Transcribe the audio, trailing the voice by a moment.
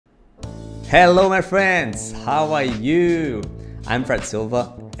Hello, my friends. How are you? I'm Fred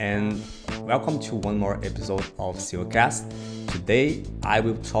Silva, and welcome to one more episode of SilvaCast. Today, I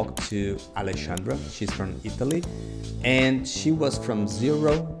will talk to Alexandra. She's from Italy, and she was from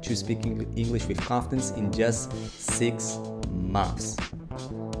zero to speaking English with confidence in just 6 months.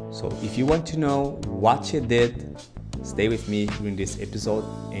 So, if you want to know what she did, stay with me during this episode,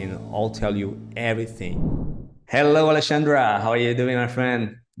 and I'll tell you everything. Hello, Alexandra. How are you doing, my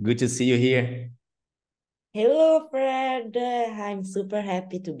friend? Good to see you here. Hello, Fred. I'm super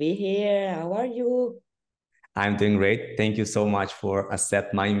happy to be here. How are you? I'm doing great. Thank you so much for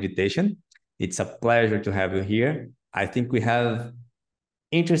accept my invitation. It's a pleasure to have you here. I think we have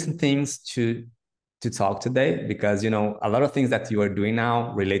interesting things to talk today because a lot of things that you are doing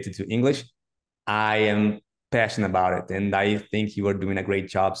now related to English. I am passionate about it, and I think you are doing a great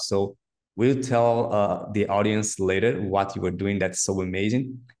job. So we'll tell the audience later what you are doing. That's so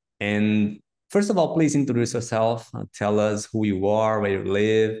amazing. And first of all, please introduce yourself. Tell us who you are, where you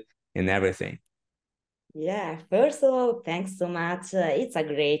live, and everything. Yeah, first of all, thanks so much. It's a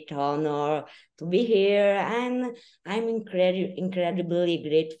great honor to be here, and I'm incredibly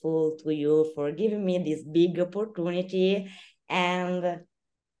grateful to you for giving me this big opportunity. And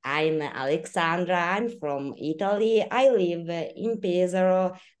I'm Alexandra. I'm from Italy. I live in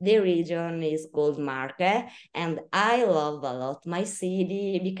Pesaro. The region is called Marche, and I love a lot my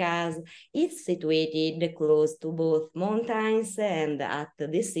city because it's situated close to both mountains and at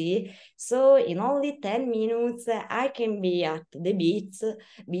the sea. So in only 10 minutes, I can be at the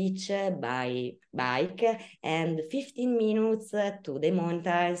beach by bike, and 15 minutes to the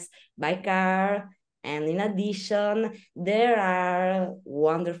mountains by car. And in addition, there are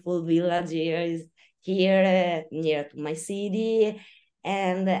wonderful villages here near to my city.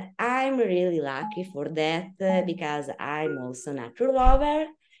 And I'm really lucky for that because I'm also nature lover.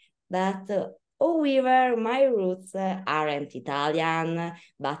 But however, my roots aren't Italian,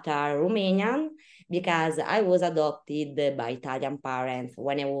 but are Romanian because I was adopted by Italian parents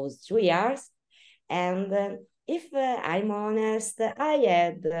when I was 2 years. And if I'm honest, I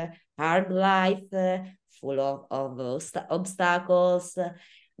had a hard life full of obstacles.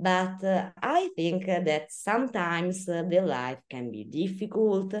 But I think that sometimes the life can be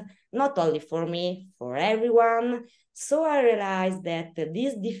difficult, not only for me, for everyone. So I realized that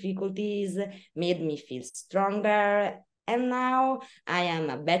these difficulties made me feel stronger. And now I am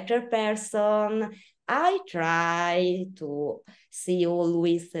a better person. I try to see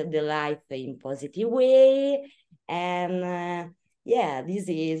always the life in positive way. And yeah, this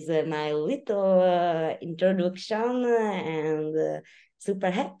is my little introduction, and super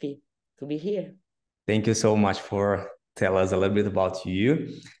happy to be here. Thank you so much for tell us a little bit about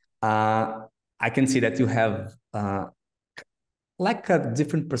you. Uh, I can see that you have like a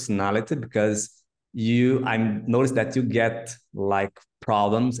different personality because I noticed that you get like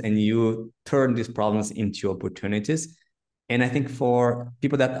problems and you turn these problems into opportunities. And I think for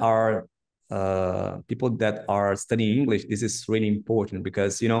people that are studying English, this is really important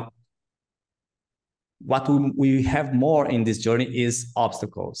because what we have more in this journey is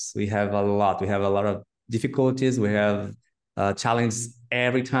obstacles. We have a lot. We have a lot of difficulties. We have challenges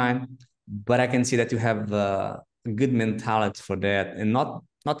every time. But I can see that you have a good mentality for that, and not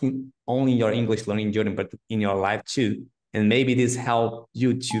only in your English learning journey, but in your life too. And maybe this help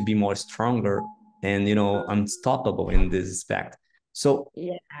you to be more stronger and unstoppable in this aspect. So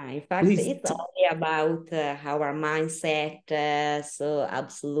Yeah, in fact, please, it's only about our mindset. So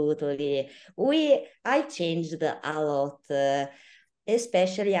absolutely, I changed a lot,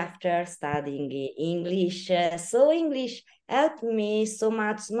 especially after studying English. So English helped me so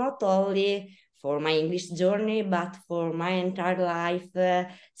much, not only for my English journey, but for my entire life.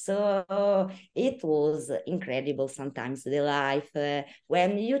 So it was incredible sometimes the life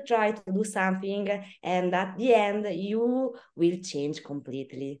when you try to do something and at the end you will change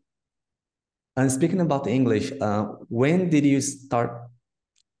completely. and speaking about English, when did you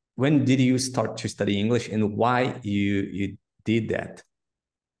start to study English and why you did that?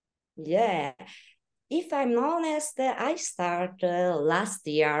 Yeah, if I'm honest, I started last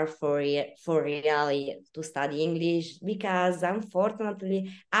year for really to study English because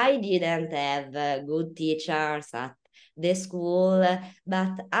unfortunately I didn't have good teachers at the school,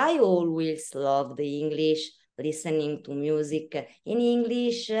 but I always loved the English, listening to music in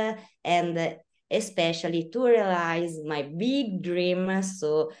English, and especially to realize my big dream.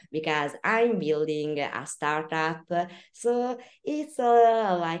 So because I'm building a startup, so it's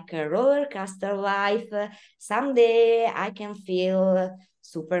like a roller coaster life. Someday I can feel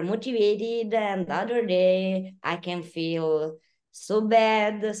super motivated, and the other day I can feel so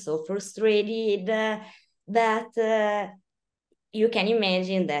bad, so frustrated that you can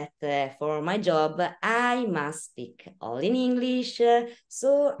imagine that for my job, I must speak all in English.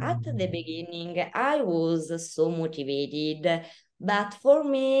 So at the beginning, I was so motivated, but for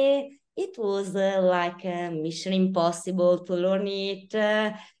me, it was like a mission impossible to learn it.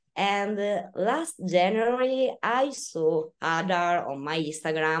 And last January, I saw Ada on my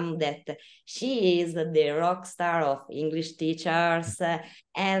Instagram that she is the rock star of English teachers,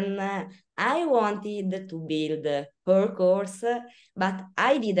 and I wanted to build her course, but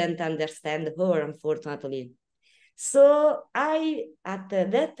I didn't understand her, unfortunately. So at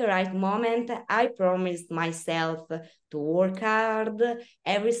that right moment, I promised myself to work hard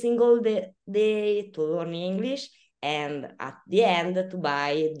every single day to learn English, and at the end to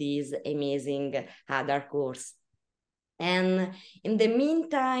buy this amazing other course. And in the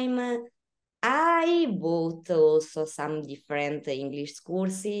meantime, I bought also some different English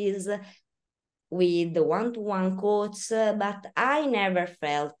courses with the one-to-one coach, but I never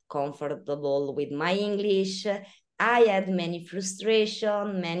felt comfortable with my English. I had many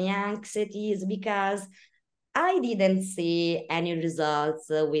frustration, many anxieties because I didn't see any results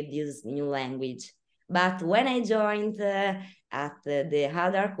with this new language. But when I joined at the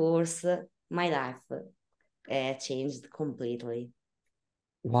other course, my life changed completely.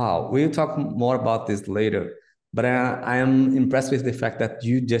 Wow, we'll talk more about this later. But I am impressed with the fact that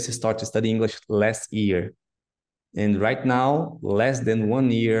you just started to study English last year. And right now, less than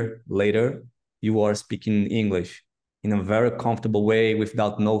 1 year later, you are speaking English in a very comfortable way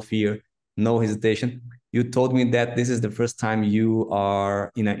without no fear, no hesitation. You told me that this is the first time you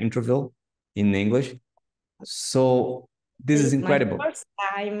are in an interview in English. So this is It's my incredible. first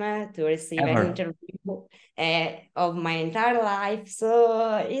time to receive an Ever. interview of my entire life.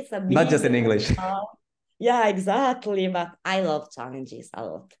 So it's a Not just big, in English. yeah, exactly. But I love challenges a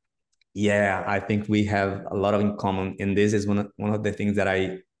lot. Yeah, I think we have a lot of in common. And this is one of the things that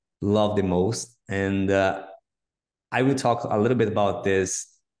I love the most. And I will talk a little bit about this.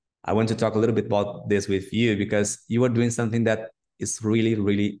 I want to talk a little bit about this with you because you are doing something that is really,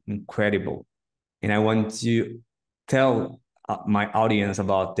 really incredible. And I want to tell my audience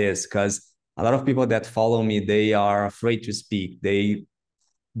about this because a lot of people that follow me, they are afraid to speak. They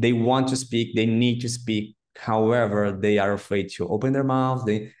want to speak, they need to speak. However, they are afraid to open their mouths.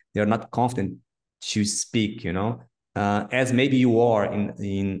 They are not confident to speak, as maybe you are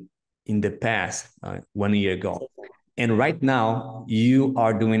in the past 1 year ago. And right now, you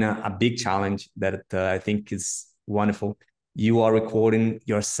are doing a big challenge that I think is wonderful. You are recording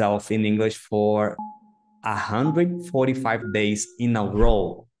yourself in English for 145 days in a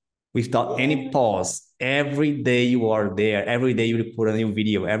row without any pause. Every day you are there. Every day you record a new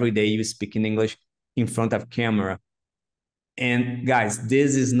video. Every day you speak in English in front of camera. And guys,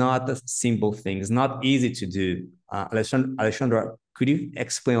 this is not a simple thing. It's not easy to do. Alexandra, could you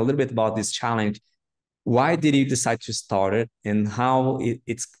explain a little bit about this challenge? Why did you decide to start it and how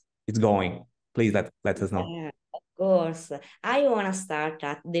it's going? Please let us know. Of course. I want to start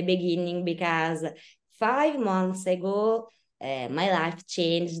at the beginning because 5 months ago, my life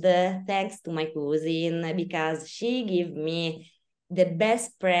changed thanks to my cousin because she gave me the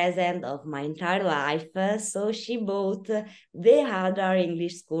best present of my entire life. So she bought the other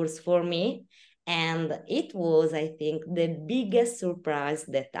English course for me. And it was, I think, the biggest surprise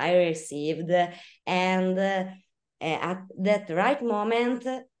that I received. And at that right moment,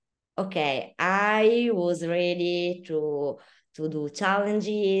 okay, I was ready to do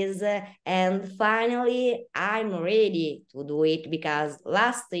challenges, and finally I'm ready to do it because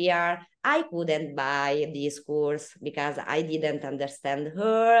last year I couldn't buy this course because I didn't understand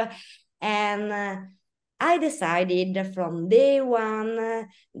her, and I decided from day one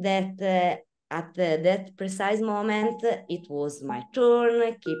that at that precise moment it was my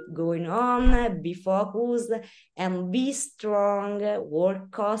turn. Keep going on, be focused, and be strong,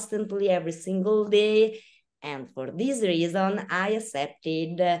 work constantly every single day. And for this reason, I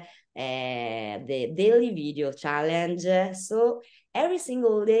accepted the daily video challenge. So every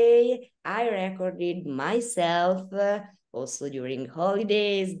single day, I recorded myself, also during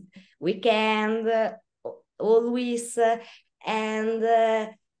holidays, weekend, always. And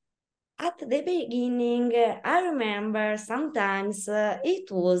at the beginning, I remember sometimes it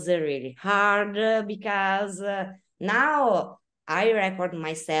was really hard because now I record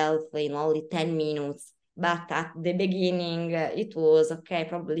myself in only 10 minutes. But at the beginning, it was okay,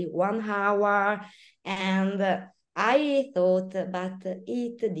 probably 1 hour. And I thought, but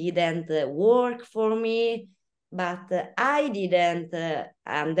it didn't work for me. But I didn't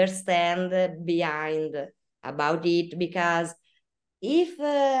understand behind about it because if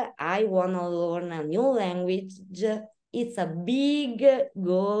I want to learn a new language, it's a big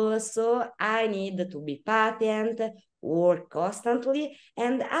goal, so I need to be patient, work constantly,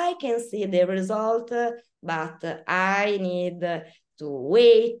 and I can see the result, but I need to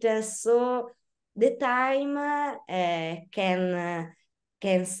wait. So the time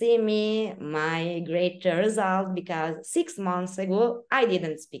can see me my great result, because 6 months ago I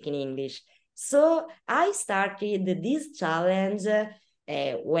didn't speak in English. So I started this challenge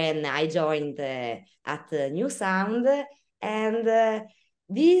when I joined at New Sound, and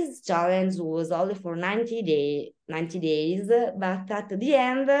this challenge was only for 90 days, but at the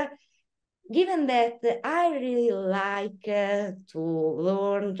end, given that I really like to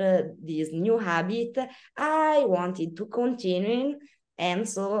learn this new habit, I wanted to continue. And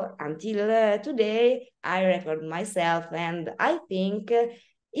so until today, I record myself, and I think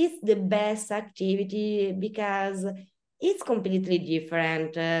it's the best activity because it's completely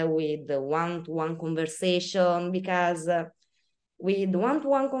different with the one-to-one conversation. Because with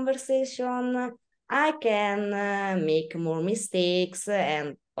one-to-one conversation, I can make more mistakes,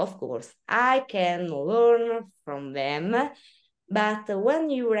 and of course, I can learn from them. But when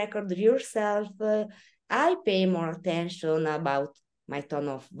you record yourself, I pay more attention about my tone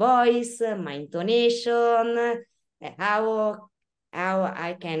of voice, my intonation, how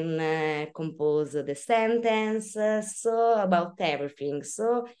I can compose the sentence, so about everything.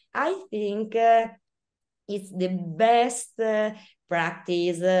 So I think it's the best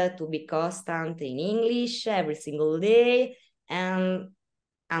practice to be constant in English every single day. And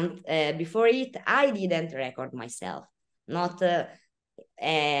before it, I didn't record myself, not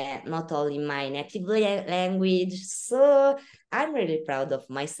not only my native language. So I'm really proud of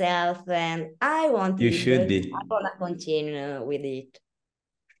myself, and You should be. I wanna continue with it.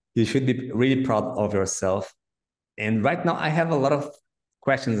 You should be really proud of yourself. And right now, I have a lot of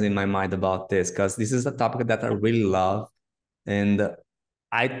questions in my mind about this because this is a topic that I really love. And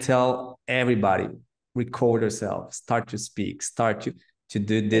I tell everybody, record yourself, start to speak, to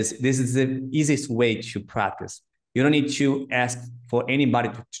do this. This is the easiest way to practice. You don't need to ask for anybody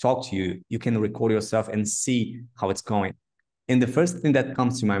to talk to you. You can record yourself and see how it's going. And the first thing that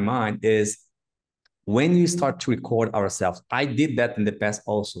comes to my mind is when you start to record ourselves. I did that in the past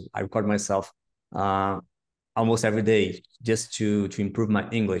also. I record myself uh, almost every day just to improve my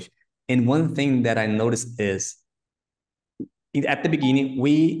English. And one thing that I noticed is at the beginning,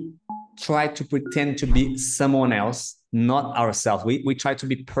 we try to pretend to be someone else, not ourselves. We try to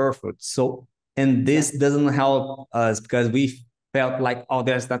be perfect. So, and this doesn't help us because we felt like, oh,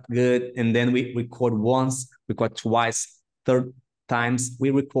 that's not good. And then we record once, record twice, third times.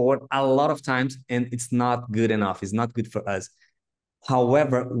 We record a lot of times and it's not good enough. It's not good for us.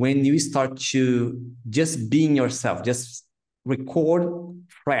 However, when you start to just being yourself, just record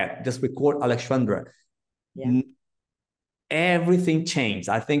Fred, just record Alexandra, Yeah. everything changed.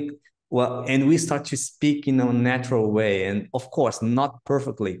 I think, well, and we start to speak in a natural way. And of course, not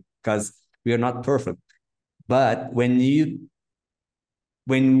perfectly, because we are not perfect. But when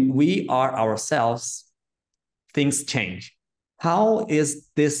we are ourselves, things change. How is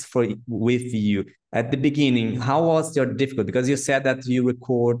this for with you at the beginning? How was your difficult? Because you said that you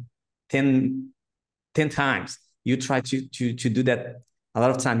record 10, 10 times. You try to do that a lot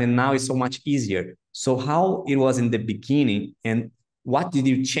of time, and now it's so much easier. So how it was in the beginning, and what did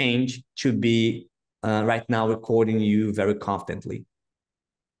you change to be right now recording you very confidently?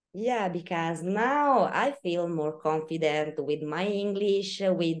 Yeah, because now I feel more confident with my English,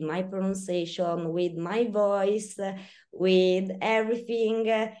 with my pronunciation, with my voice, with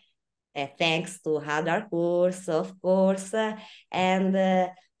everything, thanks to other course, of course, and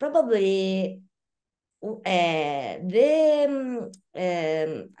probably I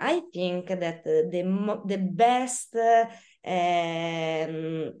think that the best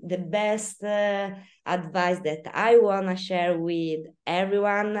advice that I want to share with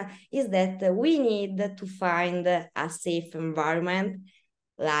everyone is that we need to find a safe environment,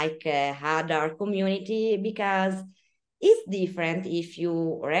 like other community, because it's different if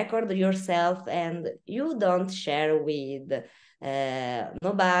you record yourself and you don't share with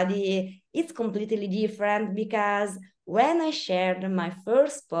nobody. It's completely different, because when I shared my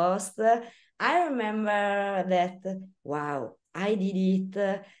first post, I remember that, wow, I did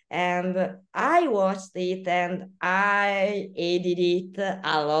it, and I watched it and I edited it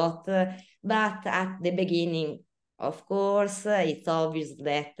a lot. But at the beginning, of course, it's obvious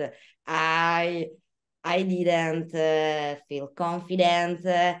that I I didn't feel confident,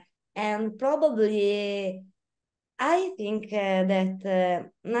 and probably I think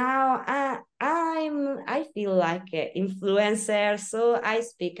that now I feel like an influencer, so I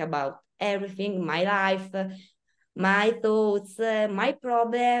speak about everything, my life, my thoughts, my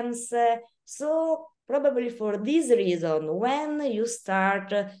problems. So probably for this reason, when you start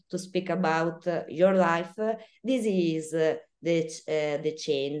to speak about your life, this is the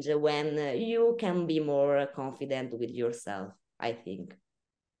change when you can be more confident with yourself, I think.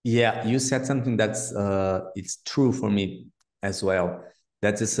 Yeah, you said something that's it's true for me as well.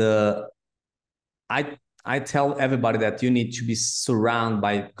 That is I tell everybody that you need to be surrounded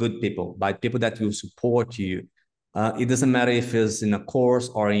by good people, by people that will support you. It doesn't matter if it's in a course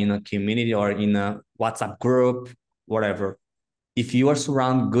or in a community or in a WhatsApp group, whatever. If you are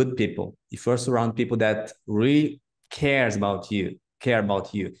surrounded good people, if you're surrounded people that really care about you,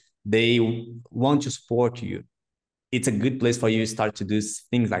 they want to support you. It's a good place for you to start to do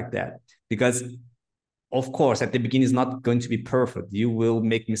things like that. Because of course, at the beginning, it's not going to be perfect. You will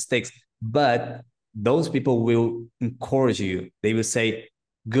make mistakes, but those people will encourage you. They will say,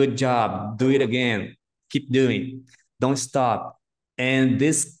 good job, do it again, keep doing, don't stop. And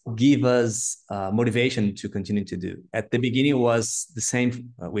this give us motivation to continue to do. At the beginning, it was the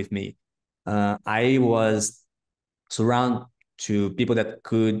same with me. I was surrounded to people that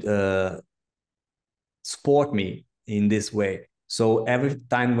could support me in this way. So every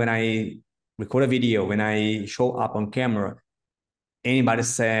time when I record a video, when I show up on camera, anybody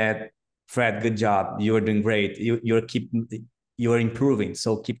said, Fred, good job. You're doing great. You're improving.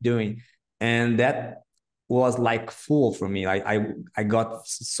 So keep doing. And that was like full for me. I got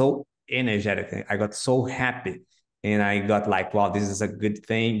so energetic. I got so happy. And I got like, wow, this is a good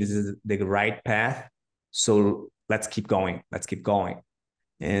thing. This is the right path. So let's keep going. Let's keep going.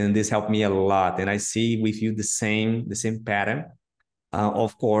 And this helped me a lot. And I see with you the same pattern.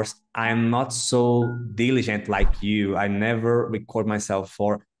 Of course, I'm not so diligent like you. I never record myself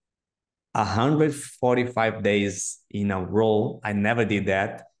for 145 days in a row. I never did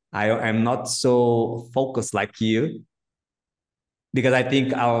that. I'm not so focused like you because I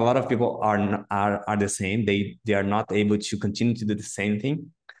think a lot of people are the same. They are not able to continue to do the same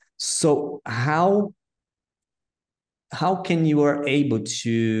thing. So how can you are able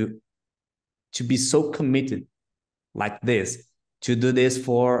to be so committed like this, to do this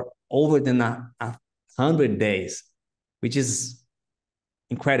for over than 100 days, which is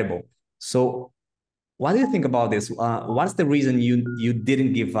incredible. So what do you think about this? What's the reason you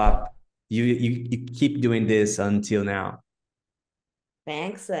didn't give up? You keep doing this until now?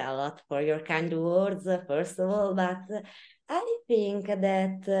 Thanks a lot for your kind words, first of all, but I think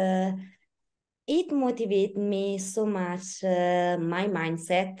that it motivated me so much, my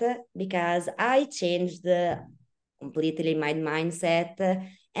mindset, because I changed completely my mindset.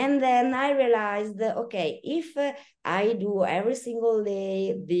 And then I realized, okay, if I do every single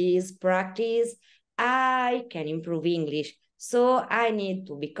day this practice, I can improve English. So I need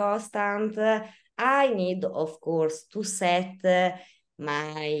to be constant. I need, of course, to set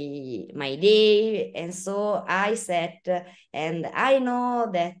my day. And so I set, and I know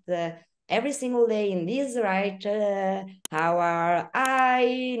that every single day in this right hour,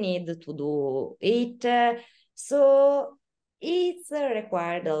 I need to do it. So it's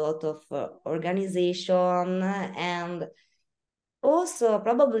required a lot of organization, and also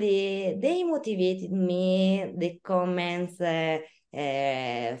probably they motivated me, the comments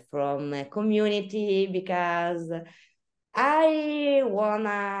from community, because I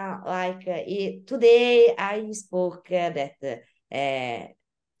wanna like today I spoke that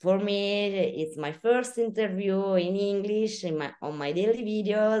for me it's my first interview in English on my daily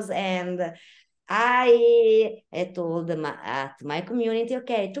videos, and I told at my community,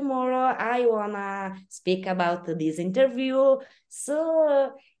 okay, tomorrow I wanna speak about this interview.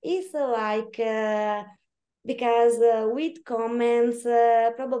 So it's like because with comments,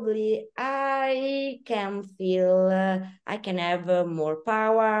 probably I can feel I can have more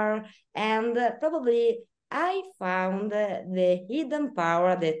power, and probably I found the hidden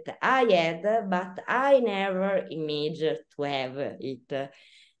power that I had, but I never imagined to have it.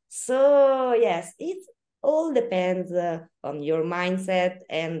 So yes, it all depends on your mindset,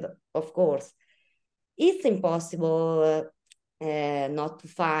 and of course, it's impossible not to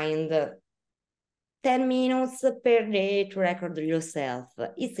find 10 minutes per day to record yourself.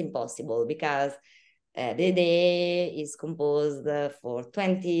 It's impossible because the day is composed for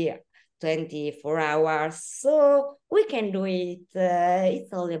 24 hours. So we can do it.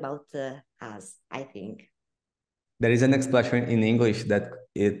 It's all about us, I think. There is an expression in English that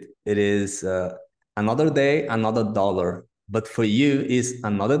it is another day, another dollar. But for you, is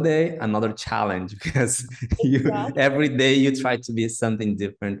another day, another challenge because you Exactly. every day you try to be something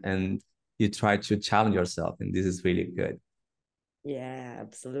different and you try to challenge yourself, and this is really good. Yeah,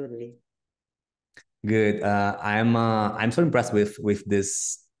 absolutely. Good. I'm so impressed with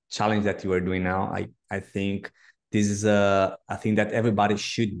this challenge that you are doing now. I think this is a thing that everybody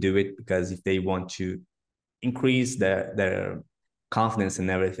should do it, because if they want to increase their confidence and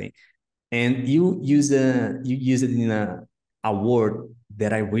everything. And you use it in a word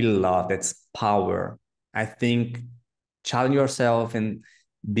that I really love. That's power. I think challenge yourself and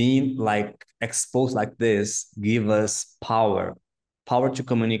being like exposed like this give us power, power to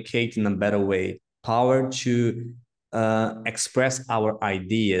communicate in a better way, power to express our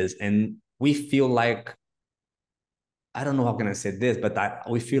ideas, and we feel like, I don't know how can I say this, but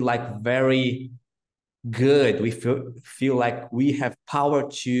we feel like very good. We feel like we have power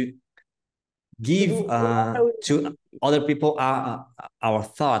to To give do whatever to other people our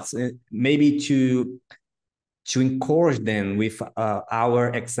thoughts, maybe to encourage them with our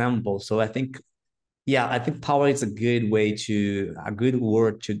example. So I think, yeah, I think power is a good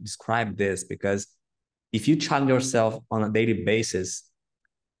word to describe this, because if you challenge yourself on a daily basis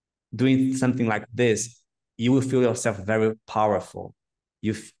doing something like this, you will feel yourself very powerful.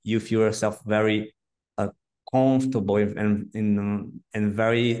 You feel yourself very uh, comfortable and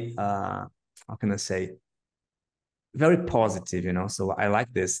very how can I say, very positive, you know. So I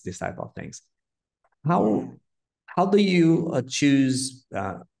like this type of things. Yeah. How do you choose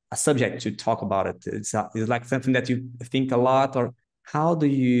a subject to talk about it? It's like something that you think a lot, or how do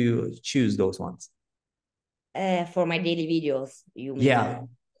you choose those ones? For my daily videos, you mean? Yeah.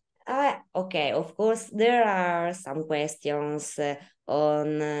 Okay, of course, there are some questions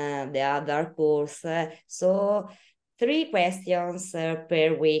on the other course. So, three questions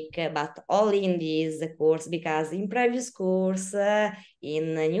per week, but only in this course, because in previous course,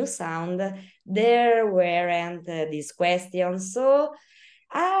 in New Sound, there weren't these questions. So,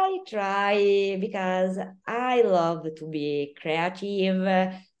 I try because I love to be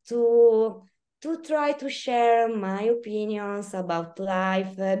creative, to try to share my opinions about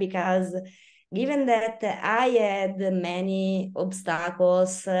life, because given that I had many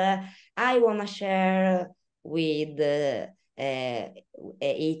obstacles, I want to share with it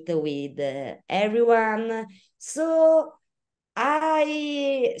with everyone. So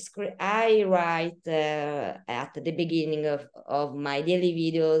I write at the beginning of my daily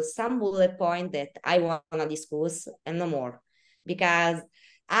videos some bullet point that I want to discuss and no more, because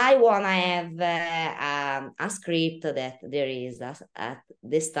I want to have a script that there is at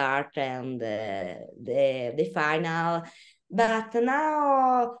the start and the final. But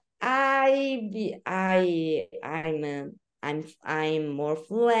now I'm more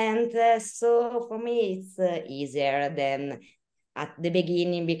fluent, so for me it's easier than at the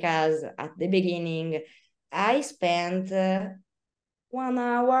beginning, because at the beginning I spent 1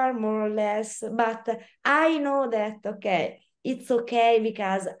 hour more or less, but I know that okay, it's okay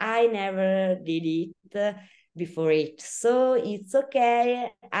because I never did it before it, so it's okay.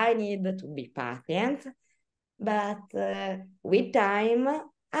 I need to be patient, but with time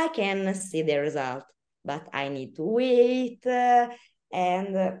I can see the result, but I need to wait,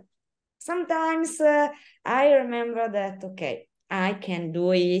 and sometimes I remember that okay, I can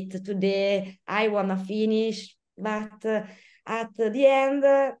do it today, I want to finish, but at the end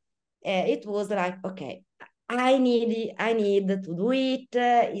it was like okay, I need to do it,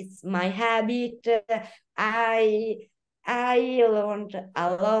 it's my habit, i I learned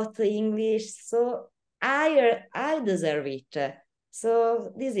a lot English, so I deserve it.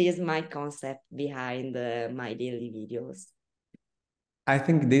 So this is my concept behind my daily videos. I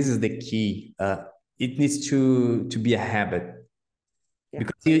think this is the key. It needs to be a habit, Yeah.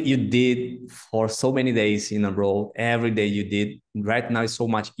 because you did for so many days in a row. Every day you did. Right now it's so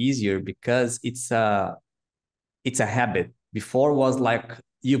much easier because it's a habit. Before was like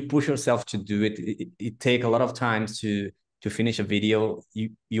you push yourself to do it. It take a lot of time to finish a video.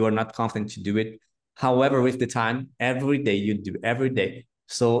 You are not confident to do it. However, with the time, every day you do every day.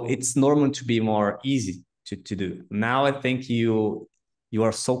 So it's normal to be more easy to do. Now I think you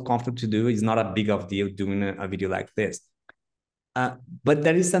are so comfortable to do. It's not a big of deal doing a video like this. Uh, but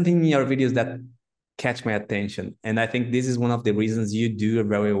there is something in your videos that catch my attention, and I think this is one of the reasons you do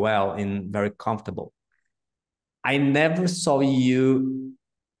very well and very comfortable. I never saw you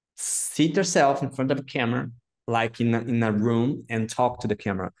sit yourself in front of a camera, like in a room, and talk to the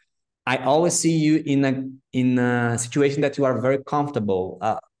camera. I always see you in a situation that you are very comfortable.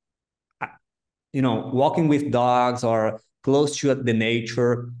 You know, walking with dogs or close to the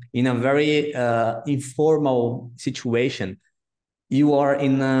nature in a very informal situation. You are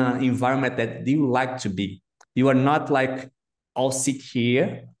in an environment that you like to be. You are not like, I'll sit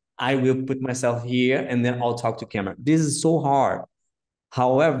here, I will put myself here and then I'll talk to camera. This is so hard.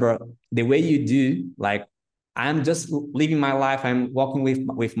 However, the way you do, like I'm just living my life, I'm walking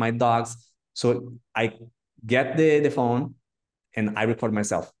with my dogs. So I get the phone and I record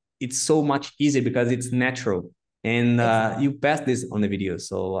myself. It's so much easier because it's natural. And you pass this on the video.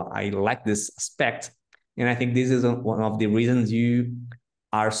 So I like this aspect. And I think this is one of the reasons you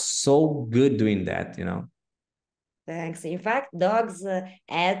are so good doing that, you know. Thanks. In fact, dogs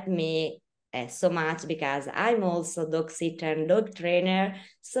help me so much because I'm also dog sitter and dog trainer.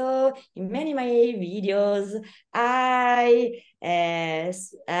 So in many my videos, I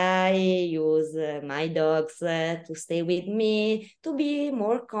use my dogs to stay with me to be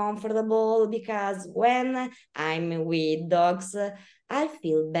more comfortable because when I'm with dogs, I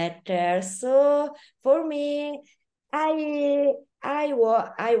feel better. So for me, I I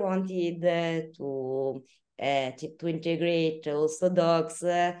wanted to integrate also dogs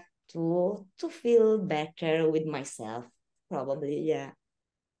to feel better with myself, probably. Yeah.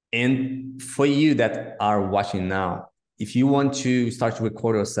 And for you that are watching now, if you want to start to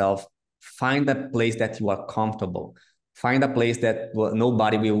record yourself, find a place that you are comfortable. Find a place that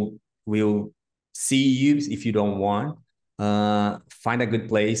nobody will see you if you don't want. Find a good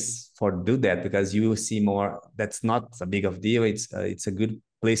place for do that because you will see more. That's not a big of deal. It's a good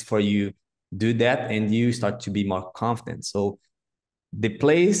place for you do that, and you start to be more confident. So the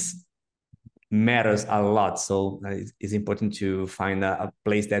place matters a lot. So it's important to find a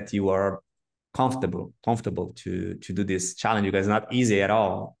place that you are comfortable to do this challenge because it's not easy at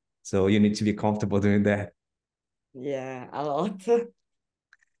all. So you need to be comfortable doing that. Yeah, a lot.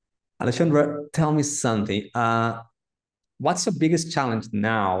 Alexandra, tell me something. What's your biggest challenge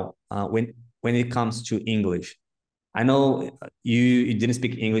now when it comes to English? I know you didn't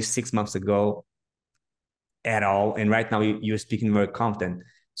speak English 6 months ago at all, and right now you're speaking very confident.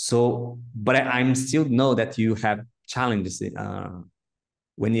 So, but I'm still know that you have challenges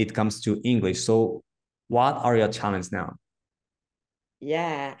when it comes to English. So, what are your challenges now?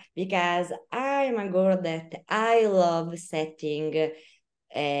 Yeah, because I'm a girl that I love setting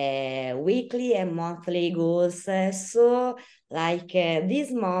weekly and monthly goals. So, like this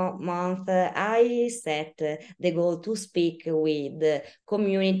month, I set the goal to speak with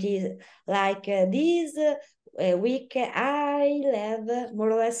communities. Like this week, I have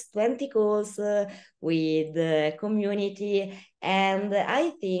more or less 20 calls with the community, and I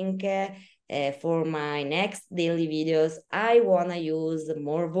think. For my next daily videos, I want to use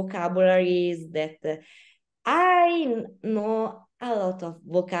more vocabularies that I know a lot of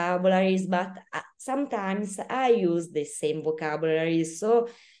vocabularies, but sometimes I use the same vocabularies. So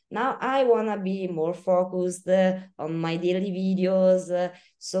now I want to be more focused on my daily videos.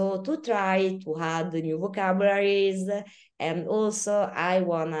 So to try to add new vocabularies. And also, I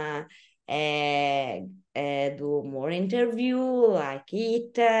want to do more interview like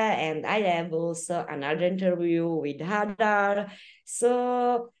it. And I have also another interview with Hadar.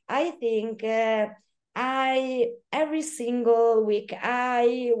 So I think. I every single week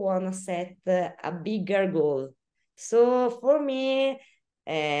I wanna set a bigger goal. So for me,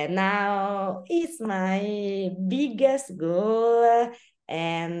 now it's my biggest goal,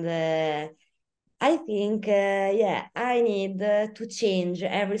 and I think yeah, I need to change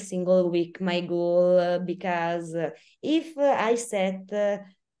every single week my goal because if I set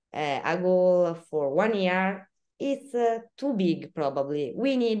a goal for 1 year, it's too big probably.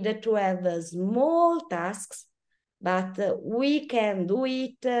 We need to have small tasks, but we can do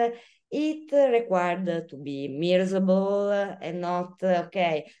it. It required to be measurable and not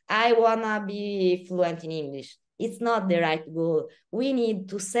okay. I wanna be fluent in English. It's not the right goal. We need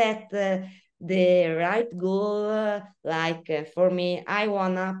to set the right goal. Like for me, I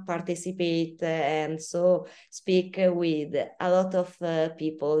wanna participate and so speak with a lot of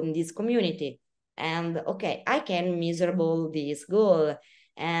people in this community. And okay, I can miserable this goal.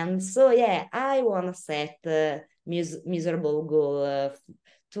 And so yeah, I wanna set miserable goal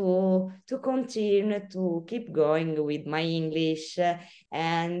to continue to keep going with my English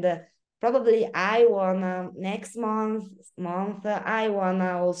and probably I wanna next month I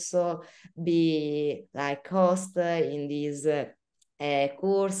wanna also be like host in this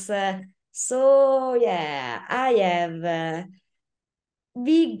course. So yeah, I have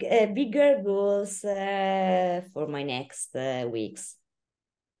bigger goals for my next weeks.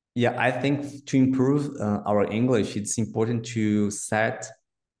 Yeah, I think to improve our English, it's important to set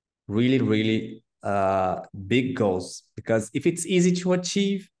really big goals because if it's easy to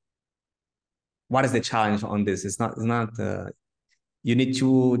achieve, what is the challenge on this? It's not. You need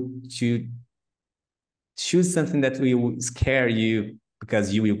to choose something that will scare you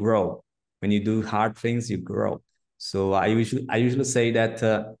because you will grow. When you do hard things, you grow. So I usually say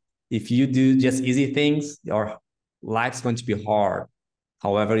that if you do just easy things, your life's going to be hard.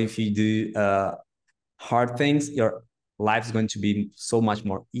 However, if you do hard things, your life's going to be so much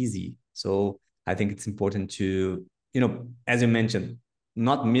more easy. So I think it's important to, as you mentioned,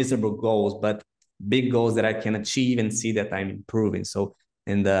 not miserable goals, but big goals that I can achieve and see that I'm improving. So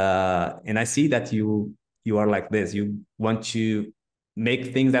and I see that you are like this. You want to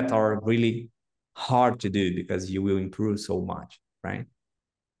make things that are really hard to do because you will improve so much, right?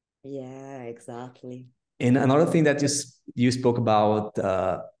 Yeah, exactly. And another thing that you spoke about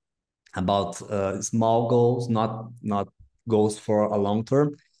small goals, not goals for a long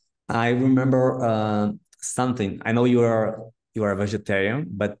term. I remember something. I know you are a vegetarian,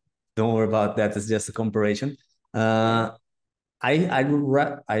 but don't worry about that. It's just a comparison. Yeah, I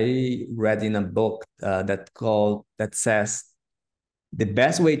read in a book that says the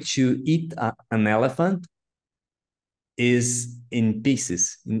best way to eat an elephant is in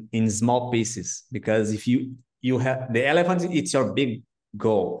pieces, in small pieces. Because if you have the elephant, it's your big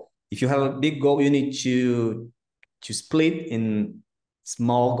goal. If you have a big goal, you need to split in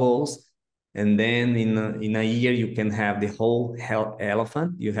small goals, and then in a year you can have the whole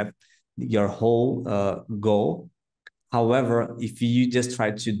elephant. You have your whole goal. However, if you just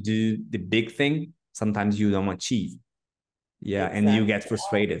try to do the big thing, sometimes you don't achieve. Yeah, and you get exactly.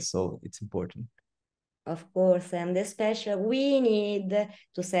 frustrated. So it's important. Of course, and especially we need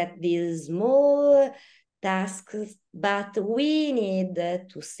to set these small tasks, but we need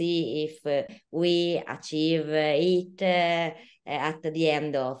to see if we achieve it at the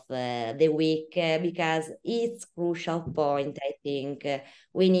end of the week because it's crucial point. I think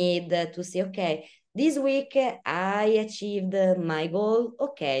we need to see, okay, this week I achieved my goal.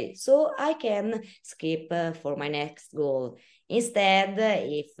 Okay, so I can skip for my next goal. Instead,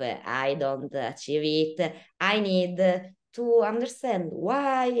 if I don't achieve it, I need to understand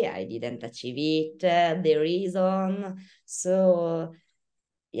why I didn't achieve it, the reason. So,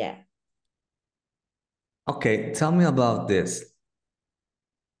 yeah, Okay, tell me about this.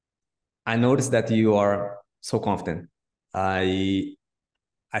 I noticed that you are so confident. I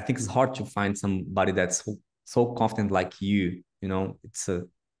I think it's hard to find somebody that's so confident like you.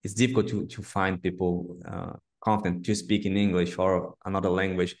 It's difficult to find people confident to speak in English or another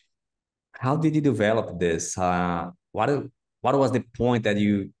language. How did you develop this? What was the point that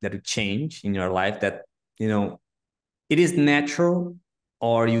you changed in your life that you know it is natural,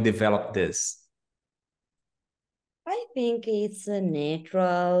 or you developed this? I think it's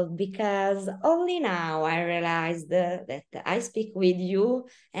natural because only now I realized that I speak with you.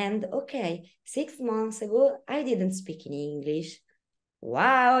 And okay, 6 months ago, I didn't speak in English.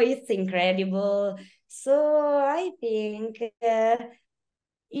 Wow, it's incredible. So I think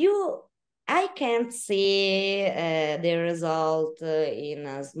you I can't see the result in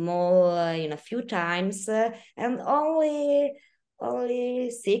a small in a few times and only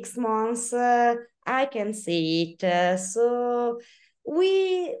 6 months I can see it so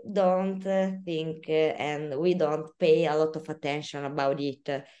we don't think and we don't pay a lot of attention about it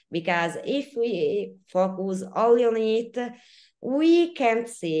because if we focus only on it we can't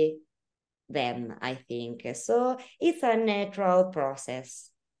see them, I think. So it's a natural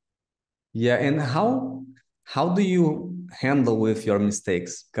process. Yeah, and how do you handle with your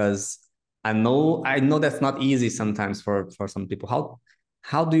mistakes? Because I know that's not easy sometimes for some people.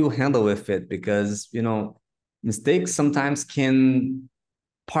 How do you handle with it? Because mistakes sometimes can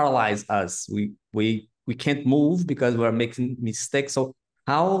paralyze us. We can't move because we're making mistakes. So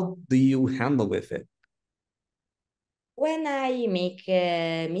how do you handle with it? When I make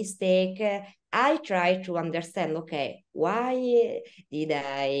a mistake, I try to understand, okay, why did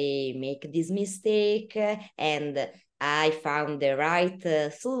I make this mistake? And I found the right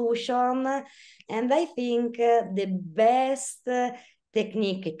solution. And I think the best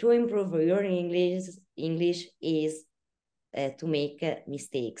technique to improve your English is to make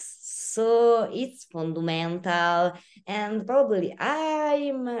mistakes. So it's fundamental. And probably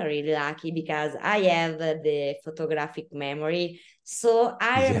I'm really lucky because I have the photographic memory. So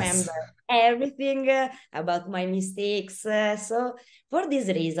I remember Yes. everything about my mistakes. So for this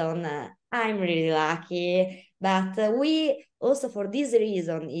reason, I'm really lucky. But we also, for this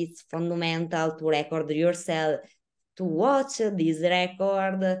reason, it's fundamental to record yourself, to watch this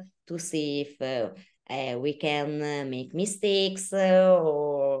record, to see if we can make mistakes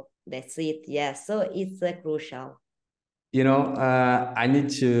or that's it. Yeah, so it's crucial. I need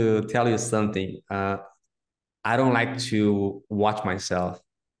to tell you something. I don't like to watch myself.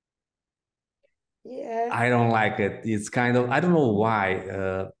 Yeah. I don't like it. It's kind of, I don't know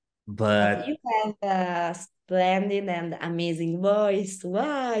why, But but you have a splendid and amazing voice.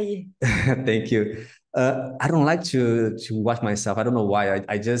 Why? thank you. I don't like to watch myself. I don't know why.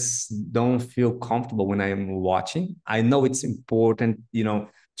 I just don't feel comfortable when I'm watching. I know it's important,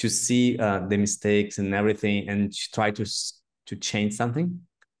 to see the mistakes and everything and to try to change something.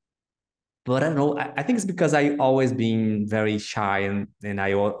 But I don't know. I think it's because I always been very shy and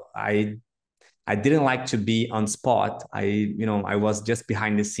I didn't like to be on spot. I was just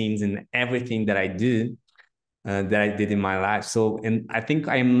behind the scenes in everything that I do, that I did in my life. So, and I think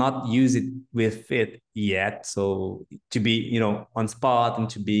I am not used it with it yet. So to be, on spot and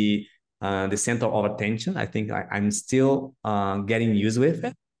to be the center of attention, I think I'm still getting used with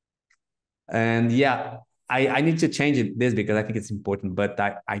it. And yeah, I need to change this because I think it's important, but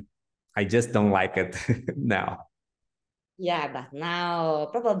I just don't like it now. Yeah, but now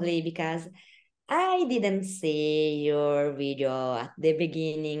probably because I didn't see your video at the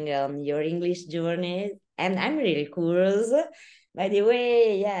beginning on your English journey, and I'm really curious. By the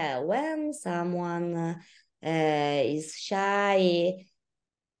way, yeah, when someone is shy,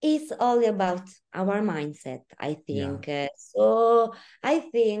 it's all about our mindset, I Yeah. think. So I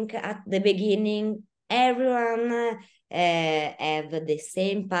think at the beginning, everyone have the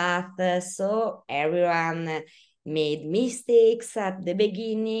same path. So everyone made mistakes at the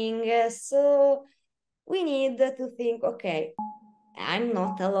beginning. So we need to think, okay, I'm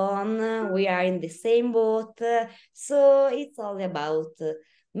not alone. We are in the same boat. So it's all about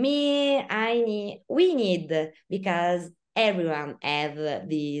me. We need, because everyone have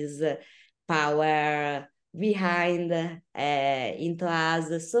this power behind into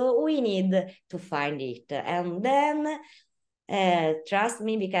us. So we need to find it. And then trust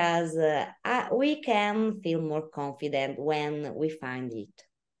me, because we can feel more confident when we find it.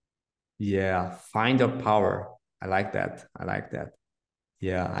 Yeah. Find your power. I like that. I like that.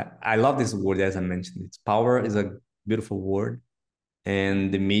 Yeah. I love this word, as I mentioned. It's power is a beautiful word,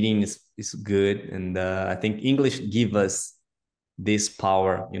 and the meaning is good. And I think English give us this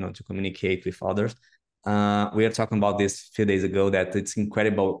power, to communicate with others. We are talking about this a few days ago that it's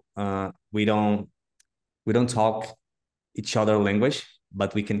incredible. We don't talk each other language,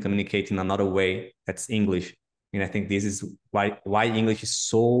 but we can communicate in another way that's English. And I think this is why English is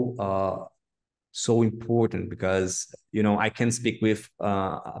so important, because I can speak with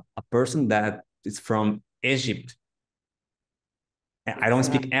a person that is from Egypt. I don't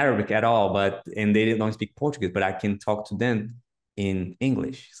Exactly. speak Arabic at all, and they don't speak Portuguese, but I can talk to them in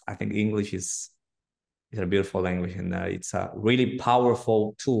English. I think English is a beautiful language, and it's a really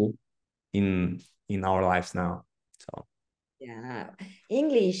powerful tool in in our lives now. So Yeah,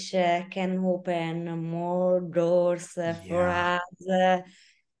 English can open more doors for yeah, us,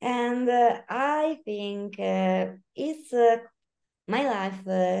 and I think it's my life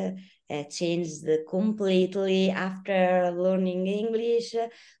changed completely after learning English.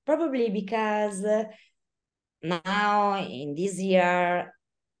 Probably because now in this year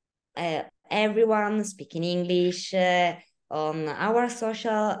everyone speaking English on our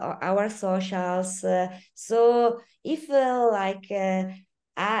socials. So if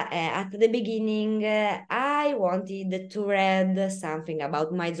at the beginning I wanted to read something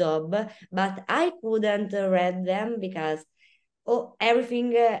about my job, but I couldn't read them because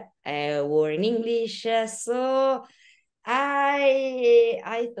everything were in English. So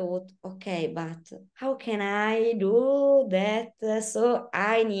I thought, okay, but how can I do that? So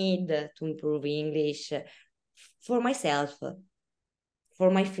I need to improve English for myself,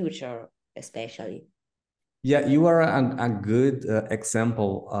 for my future, especially. yeah, you are a good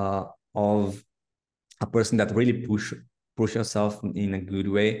example of a person that really push yourself in a good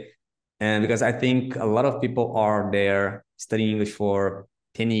way. And because I think a lot of people are there studying English for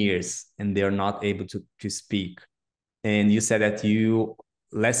 10 years and they're not able to speak. And you said that you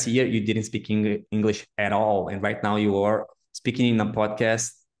last year you didn't speak English at all, and right now you are speaking in a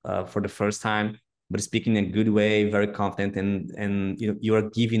podcast for the first time, but speaking in a good way, very confident, and you are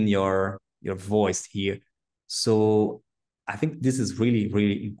giving your voice here. So I think this is really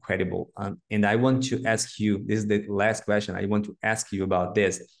really incredible, and I want to ask you. This is the last question. I want to ask you about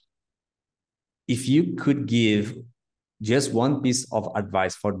this. If you could give just one piece of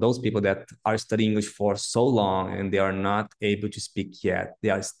advice for those people that are studying English for so long and they are not able to speak yet, they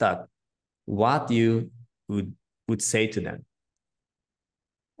are stuck, what you would say to them?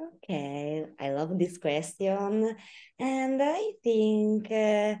 Okay, I love this question. And I think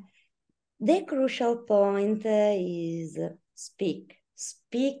the crucial point is speak,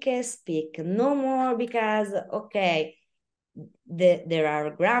 speak, speak, no more because, okay, there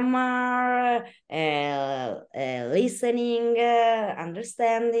are grammar, listening,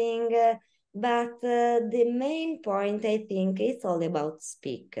 understanding, but the main point, I think, is all about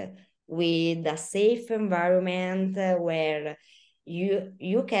speak with a safe environment where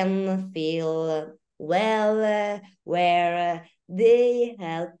you can feel well, where they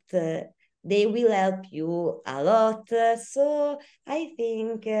will help you a lot. So I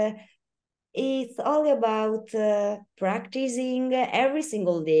think it's all about practicing every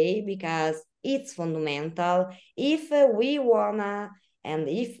single day because it's fundamental. If we wanna and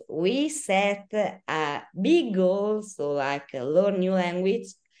if we set a big goal, so like learn new language,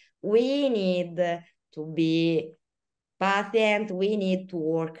 we need to be patient, we need to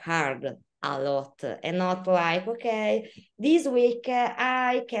work hard a lot and not like, okay, this week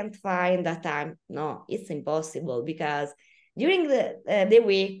I can't find the time. No, it's impossible because during the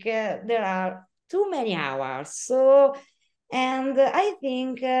week there are too many hours. So, and I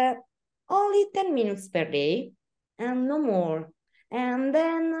think only 10 minutes per day and no more. And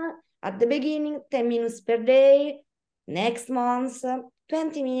then at the beginning, 10 minutes per day, next month,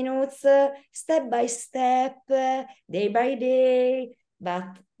 20 minutes, step by step, day by day, but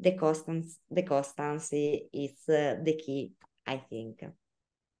the constancy is the key, I think.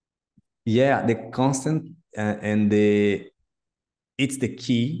 Yeah, the constant and the it's the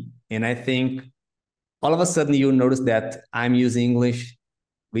key. And I think all of a sudden you notice that I'm using English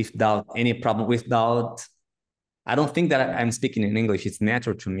without any problem, without I don't think that I'm speaking in English. It's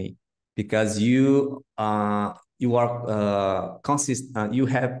natural to me because you are consistent. You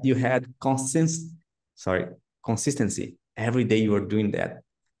had consistency every day. You are doing that.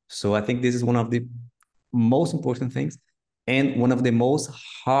 So I think this is one of the most important things and one of the most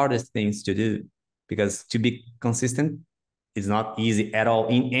hardest things to do because to be consistent is not easy at all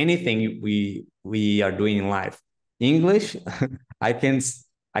in anything we are doing in life. English, I can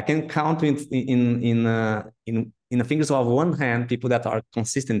I can count in the fingers of one hand people that are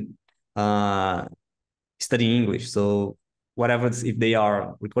consistent uh, studying English. So whatever, if they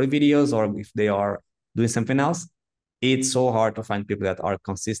are recording videos or if they are doing something else, it's so hard to find people that are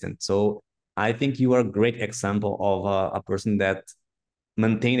consistent. So I think you are a great example of a person that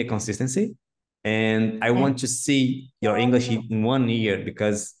maintain the consistency. And I want to see your English in 1 year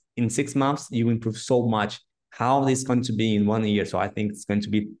because in 6 months you improve so much. How this going to be in 1 year? So I think it's going to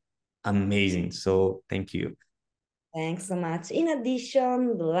be amazing. So thank you. Thanks so much. In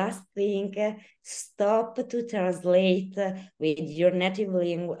addition, the last thing, stop to translate with your native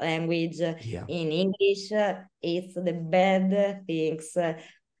language in English. It's the bad things.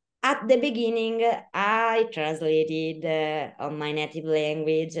 At the beginning, I translated on my native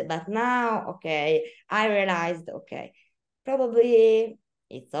language, but now, okay, I realized, okay, probably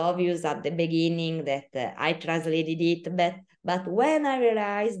it's obvious at the beginning that I translated it, but when I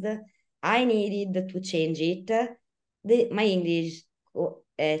realized I needed to change it, my English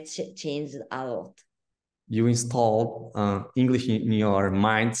changed a lot. You installed English in your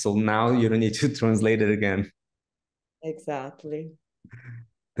mind, so now you don't need to translate it again. Exactly.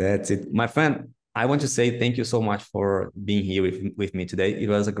 That's it. My friend, I want to say thank you so much for being here with me today. It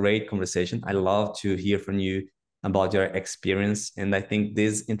was a great conversation. I love to hear from you about your experience. And I think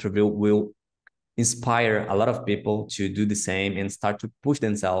this interview will inspire a lot of people to do the same and start to push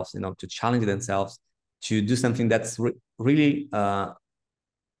themselves, to challenge themselves, to do something that's really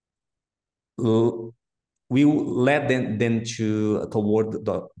will lead them toward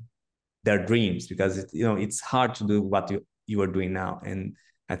their dreams, because it's hard to do what you are doing now. And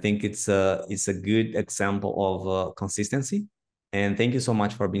I think it's a good example of consistency. And thank you so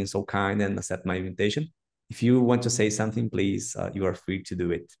much for being so kind and accept my invitation. If you want to say something, please, you are free to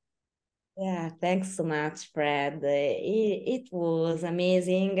do it. Yeah, thanks so much, Fred. It was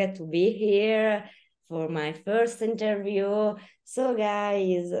amazing to be here for my first interview. So,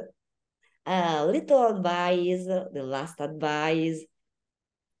 guys, a little advice, the last advice.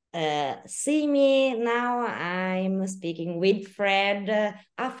 See me now. I'm speaking with Fred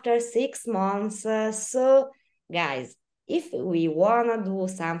after 6 months. So, guys, if we wanna do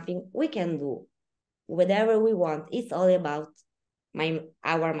something, we can do whatever we want. It's all about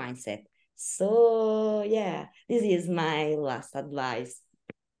our mindset. So yeah, this is my last advice.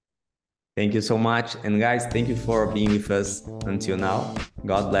 Thank you so much. And guys, thank you for being with us until now.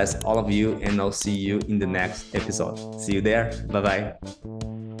 God bless all of you, and I'll see you in the next episode. See you there. Bye-bye.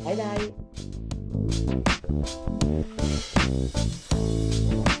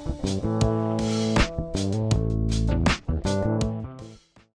 Bye-bye.